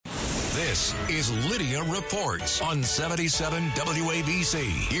This is Lidia Reports on 77 WABC.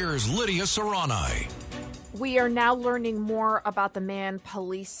 Here's Lidia Serrani. We are now learning more about the man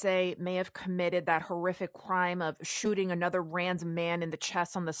police say may have committed that horrific crime of shooting another random man in the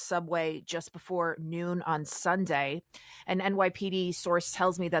chest on the subway just before noon on Sunday. An NYPD source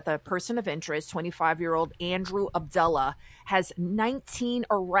tells me that the person of interest, 25-year-old Andrew Abdullah, has 19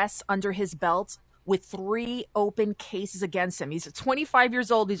 arrests under his belt with 3 open cases against him. He's 25 years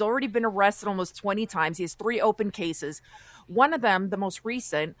old. He's already been arrested almost 20 times. He has 3 open cases. One of them, the most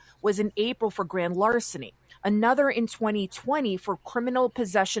recent, was in April for grand larceny. Another in 2020 for criminal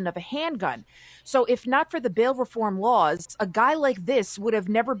possession of a handgun. So if not for the bail reform laws, a guy like this would have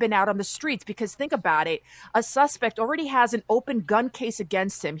never been out on the streets, because think about it. A suspect already has an open gun case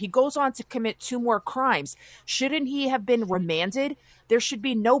against him. He goes on to commit 2 more crimes. Shouldn't he have been remanded? There should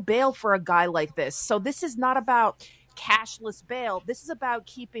be no bail for a guy like this. So this is not about cashless bail. This is about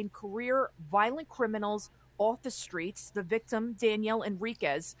keeping career violent criminals off the streets. The victim, Danielle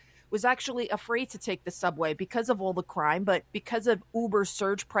Enriquez, was actually afraid to take the subway because of all the crime, but because of Uber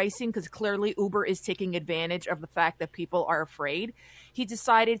surge pricing, because clearly Uber is taking advantage of the fact that people are afraid, he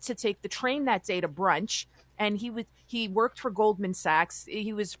decided to take the train that day to brunch. And he worked for Goldman Sachs.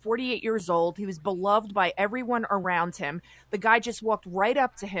 He was 48 years old. He was beloved by everyone around him. The guy just walked right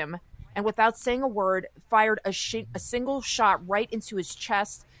up to him and without saying a word, fired a single shot right into his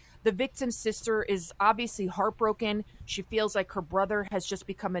chest. The victim's sister is obviously heartbroken. She feels like her brother has just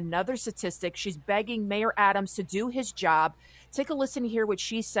become another statistic. She's begging Mayor Adams to do his job. Take a listen to hear what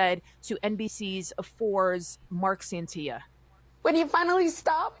she said to NBC's 4's Mark Santilla. When he finally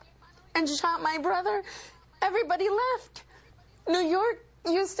stopped and shot my brother, everybody left. New York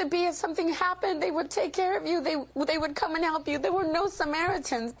used to be, if something happened, they would take care of you. They would come and help you. There were no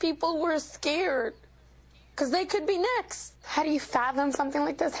Samaritans. People were scared because they could be next. How do you fathom something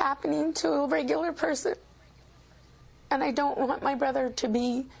like this happening to a regular person? And I don't want my brother to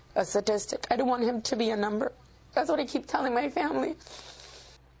be a statistic. I don't want him to be a number. That's what I keep telling my family.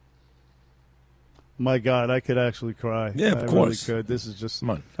 My God, I could actually cry. Yeah, of course. I really could. This is just,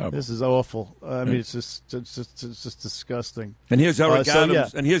 terrible. This is awful. I mean, it's just disgusting. And here's Eric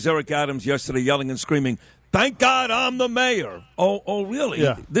Adams. And here's Eric Adams yesterday yelling and screaming, "Thank God I'm the mayor." Oh, really?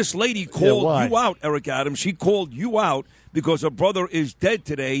 Yeah. This lady called you out, Eric Adams. She called you out because her brother is dead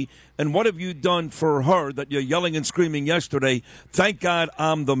today. And what have you done for her that you're yelling and screaming yesterday? Thank God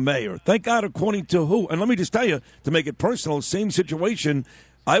I'm the mayor. Thank God according to who? And let me just tell you, to make it personal, same situation,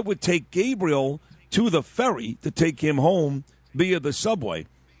 I would take Gabriel to the ferry to take him home via the subway.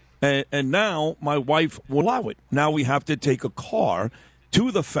 And now my wife will allow it. Now we have to take a car to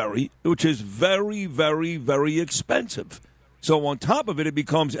the ferry, which is very, very, very expensive. So on top of it, it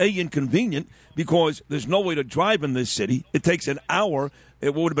becomes, inconvenient because there's no way to drive in this city. It takes an hour.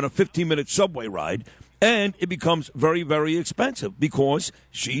 It would have been a 15-minute subway ride. And it becomes very, very expensive because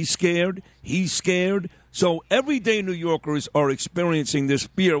she's scared, he's scared. So everyday New Yorkers are experiencing this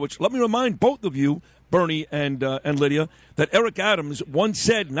fear, which let me remind both of you, Bernie and Lydia, that Eric Adams once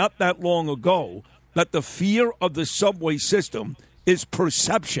said not that long ago that the fear of the subway system is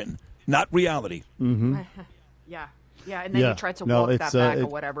perception, not reality. Mm-hmm. Yeah. And then he tried to walk that back or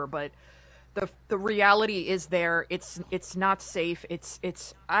whatever, but the reality is there. It's not safe. It's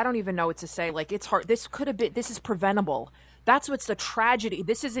I don't even know what to say. Like, it's hard. This is preventable. That's what's the tragedy.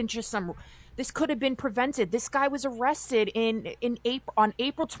 This isn't just this could have been prevented. This guy was arrested on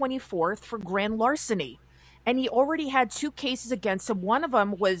April 24th for grand larceny. And he already had 2 cases against him. One of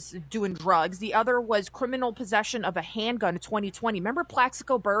them was doing drugs. The other was criminal possession of a handgun in 2020. Remember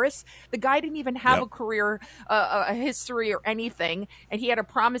Plaxico Burress? The guy didn't even have a career, a history or anything. And he had a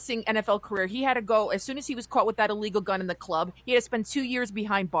promising NFL career. He had to go, as soon as he was caught with that illegal gun in the club, he had to spend 2 years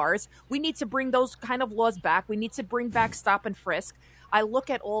behind bars. We need to bring those kind of laws back. We need to bring back stop and frisk. I look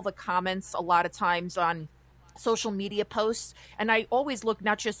at all the comments a lot of times on social media posts, and I always look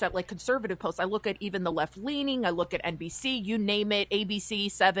not just at like conservative posts. I look at even the left leaning. I look at NBC, you name it,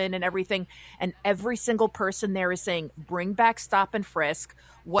 ABC 7 and everything, and every single person there is saying bring back stop and frisk.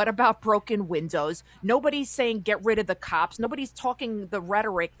 What about broken windows? Nobody's saying get rid of the cops. Nobody's talking the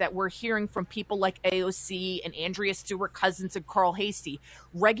rhetoric that we're hearing from people like AOC and Andrea Stewart Cousins and Carl Hastie.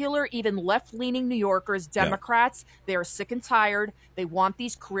 Regular, even left-leaning New Yorkers, Democrats, they are sick and tired. They want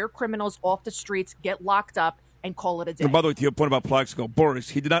these career criminals off the streets, get locked up, and call it a day. And by the way, to your point about Plaxico Burress,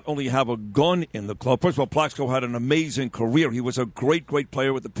 he did not only have a gun in the club. First of all, Plaxico had an amazing career. He was a great, great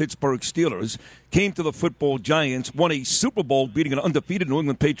player with the Pittsburgh Steelers, came to the football Giants, won a Super Bowl beating an undefeated New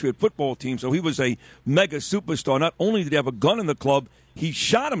England Patriot football team. So he was a mega superstar. Not only did he have a gun in the club, he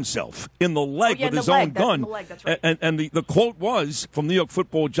shot himself in the leg with his leg. own gun. The leg. That's right. And the quote was from New York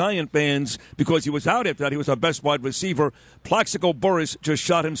Football Giant fans, because he was out after that, he was our best wide receiver. Plaxico Burress just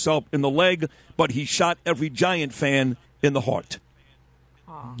shot himself in the leg, but he shot every Giant fan in the heart.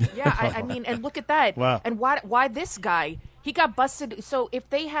 Yeah, I mean, and look at that. Wow. And why this guy? He got busted. So if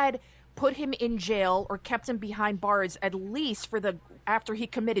they had put him in jail or kept him behind bars, at least after he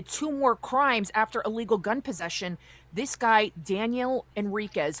committed 2 more crimes after illegal gun possession, this guy, Daniel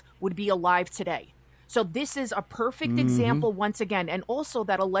Enriquez, would be alive today. So this is a perfect example once again. And also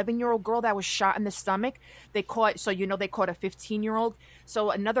that 11-year-old girl that was shot in the stomach, they caught a 15-year-old. So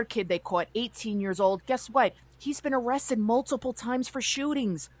another kid they caught, 18 years old. Guess what? He's been arrested multiple times for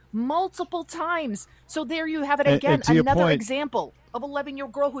shootings. Multiple times. So there you have it again. And another point, example of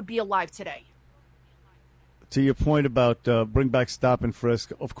 11-year-old girl who'd be alive today. To your point about bring back stop and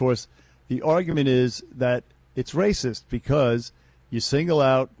frisk, of course, the argument is that it's racist because you single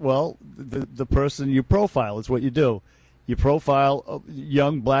out, the person you profile is what you do. You profile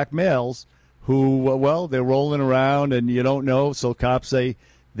young black males who, they're rolling around and you don't know, so cops say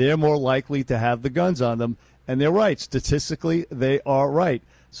they're more likely to have the guns on them. And they're right. Statistically, they are right.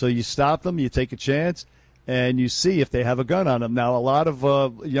 So you stop them, you take a chance, and you see if they have a gun on them. Now, a lot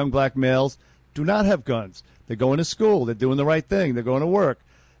of young black males do not have guns. They're going to school. They're doing the right thing. They're going to work.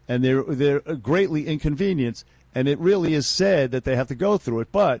 And they're greatly inconvenienced. And it really is sad that they have to go through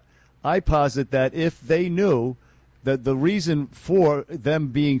it. But I posit that if they knew that the reason for them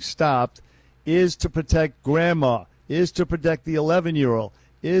being stopped is to protect grandma, is to protect the 11-year-old,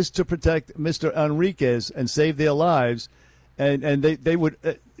 is to protect Mr. Enriquez and save their lives, and they would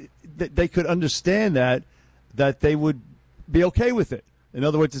they could understand that they would be okay with it. In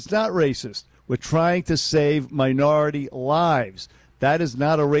other words, it's not racist. We're trying to save minority lives. That is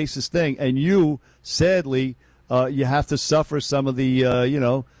not a racist thing. And you, sadly, you have to suffer some of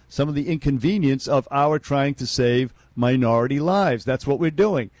the some of the inconvenience of our trying to save minority lives. That's what we're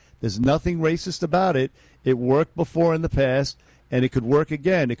doing. There's nothing racist about it. It worked before in the past, and it could work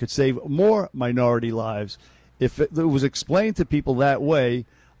again. It could save more minority lives. If it was explained to people that way,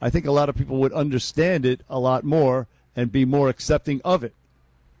 I think a lot of people would understand it a lot more and be more accepting of it.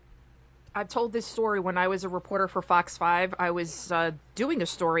 I've told this story when I was a reporter for Fox 5. I was doing a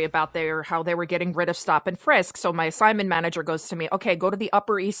story about how they were getting rid of stop and frisk. So my assignment manager goes to me, okay, go to the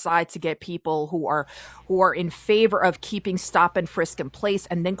Upper East Side to get people who are in favor of keeping stop and frisk in place,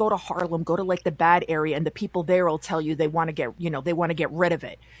 and then go to Harlem, go to like the bad area, and the people there will tell you they want to get rid of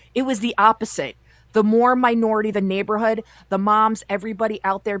it. It was the opposite. The more minority the neighborhood, the moms, everybody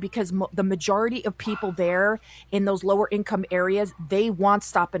out there, because the majority of people there in those lower income areas, they want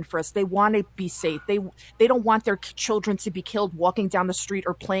stop and frisk. They want to be safe. They don't want their children to be killed walking down the street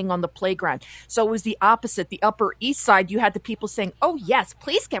or playing on the playground. So it was the opposite. The Upper East Side, you had the people saying, oh, yes,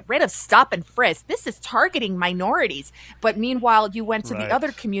 please get rid of stop and frisk. This is targeting minorities. But meanwhile, you went to the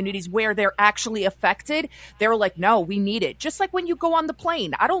other communities where they're actually affected. They were like, no, we need it. Just like when you go on the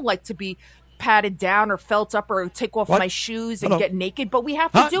plane. I don't like to be patted down or felt up or take off my shoes and get naked, but we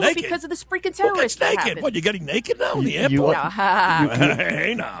have to do it because of this freaking terrorist that happened. What, you're getting naked now in the airport?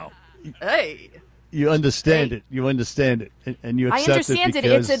 Hey, now. Hey. You understand it. You understand it, and you accept I understand it.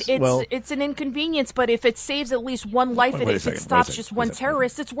 Because, it's an inconvenience, but if it saves at least one life and if it stops just one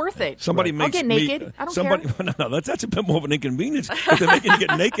terrorist, it's worth it. Somebody makes I'll get naked. I don't care. No, that's a bit more of an inconvenience. If they're making you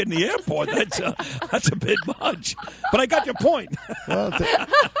get naked in the airport, that's a bit much. But I got your point. Well,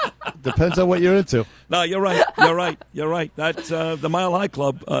 depends on what you're into. No, you're right. That's the Mile High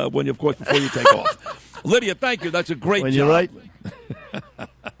Club before you take off. Lydia, thank you. That's a great job. You're right.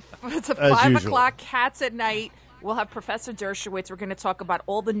 It's a 5 o'clock Cats at Night. We'll have Professor Dershowitz. We're going to talk about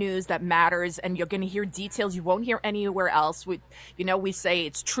all the news that matters, and you're going to hear details you won't hear anywhere else. We say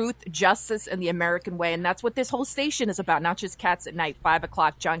it's truth, justice, and the American way, and that's what this whole station is about, not just Cats at Night. 5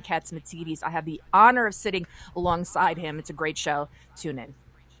 o'clock, John Katzmatidis. I have the honor of sitting alongside him. It's a great show. Tune in.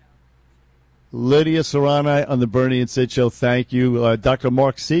 Lidia Reports on the Bernie and Sid Show. Thank you. Dr.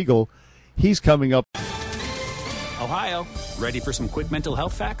 Mark Siegel, he's coming up. Ohio, ready for some quick mental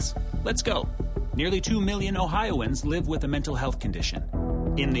health facts? Let's go. Nearly 2 million Ohioans live with a mental health condition.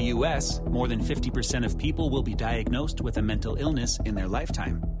 In the U.S., more than 50% of people will be diagnosed with a mental illness in their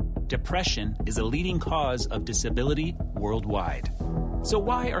lifetime. Depression is a leading cause of disability worldwide. So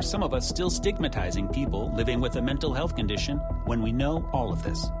why are some of us still stigmatizing people living with a mental health condition when we know all of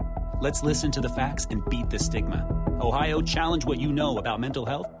this? Let's listen to the facts and beat the stigma. Ohio, challenge what you know about mental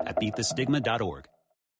health at beatthestigma.org.